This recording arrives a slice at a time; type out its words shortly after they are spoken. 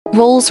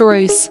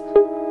Rolls-Royce,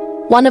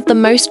 one of the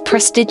most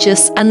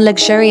prestigious and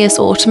luxurious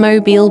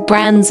automobile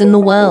brands in the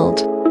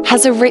world,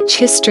 has a rich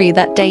history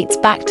that dates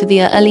back to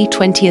the early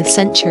 20th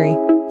century.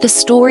 The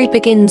story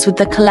begins with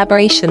the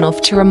collaboration of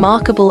two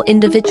remarkable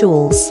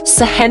individuals,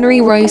 Sir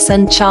Henry Royce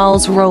and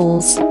Charles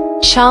Rolls.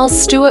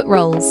 Charles Stuart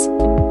Rolls,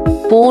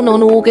 born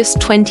on August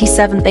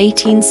 27,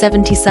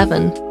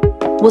 1877,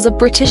 was a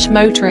British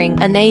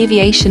motoring and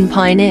aviation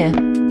pioneer.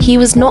 He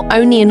was not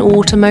only an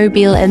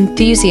automobile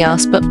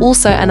enthusiast but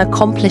also an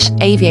accomplished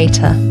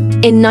aviator.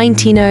 In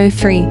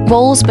 1903,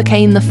 Rolls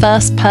became the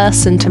first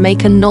person to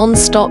make a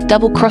non-stop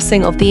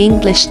double-crossing of the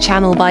English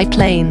Channel by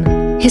plane.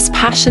 His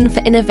passion for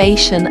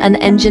innovation and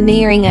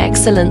engineering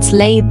excellence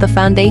laid the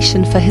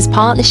foundation for his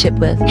partnership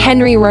with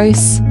Henry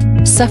Royce.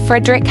 Sir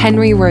Frederick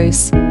Henry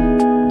Royce,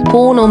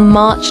 born on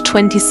March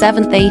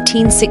 27,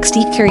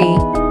 1863,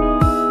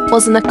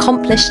 was an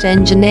accomplished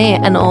engineer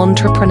and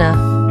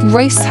entrepreneur.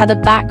 Royce had a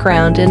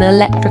background in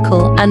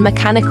electrical and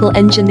mechanical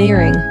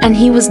engineering, and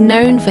he was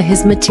known for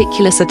his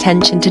meticulous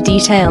attention to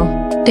detail.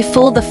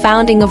 Before the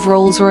founding of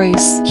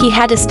Rolls-Royce, he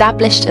had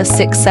established a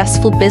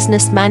successful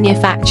business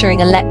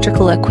manufacturing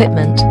electrical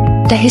equipment.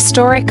 The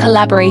historic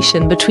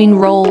collaboration between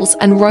Rolls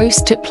and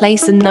Royce took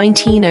place in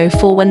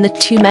 1904 when the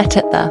two met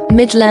at the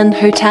Midland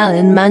Hotel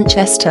in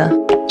Manchester.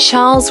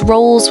 Charles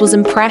Rolls was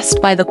impressed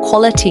by the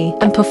quality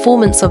and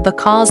performance of the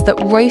cars that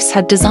Royce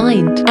had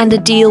designed, and a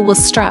deal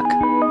was struck.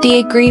 The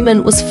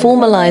agreement was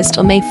formalized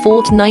on May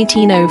 4,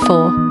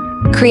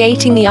 1904,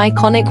 creating the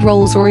iconic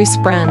Rolls-Royce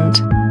brand.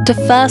 The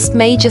first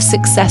major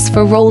success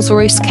for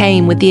Rolls-Royce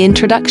came with the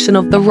introduction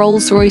of the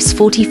Rolls-Royce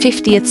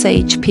 4050th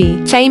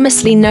HP,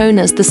 famously known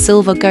as the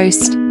Silver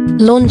Ghost.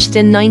 Launched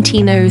in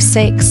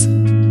 1906,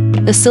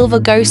 the Silver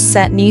Ghost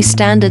set new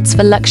standards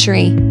for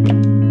luxury,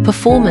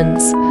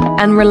 performance,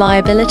 and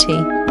reliability.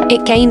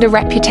 It gained a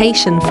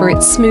reputation for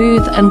its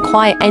smooth and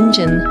quiet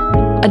engine,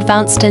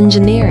 advanced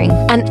engineering,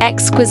 and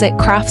exquisite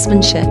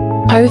craftsmanship.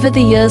 Over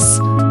the years,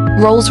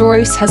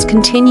 Rolls-Royce has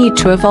continued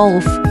to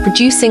evolve,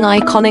 producing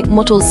iconic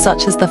models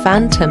such as the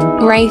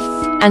Phantom, Wraith,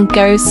 and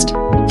Ghost.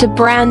 The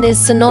brand is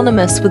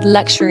synonymous with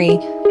luxury,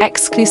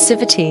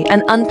 exclusivity,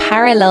 and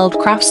unparalleled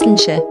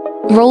craftsmanship.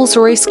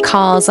 Rolls-Royce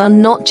cars are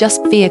not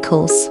just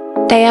vehicles,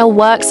 they are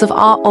works of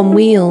art on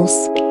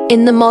wheels.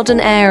 In the modern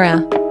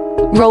era,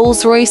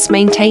 Rolls-Royce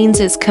maintains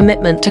its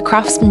commitment to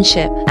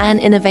craftsmanship and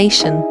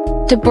innovation.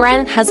 The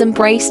brand has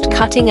embraced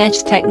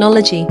cutting-edge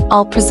technology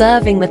while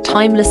preserving the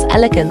timeless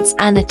elegance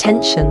and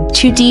attention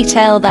to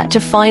detail that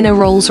define a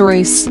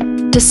Rolls-Royce.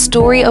 The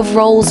story of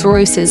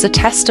Rolls-Royce is a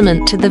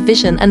testament to the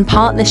vision and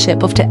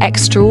partnership of two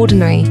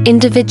extraordinary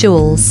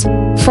individuals.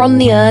 From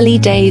the early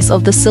days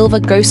of the Silver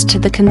Ghost to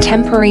the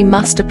contemporary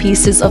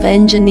masterpieces of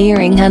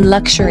engineering and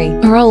luxury,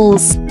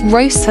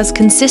 Rolls-Royce has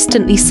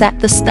consistently set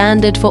the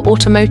standard for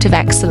automotive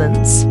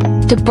excellence.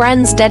 The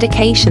brand's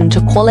dedication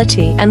to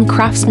quality and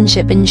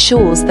craftsmanship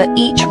ensures that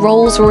each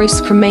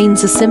Rolls-Royce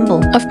remains a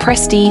symbol of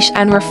prestige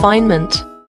and refinement.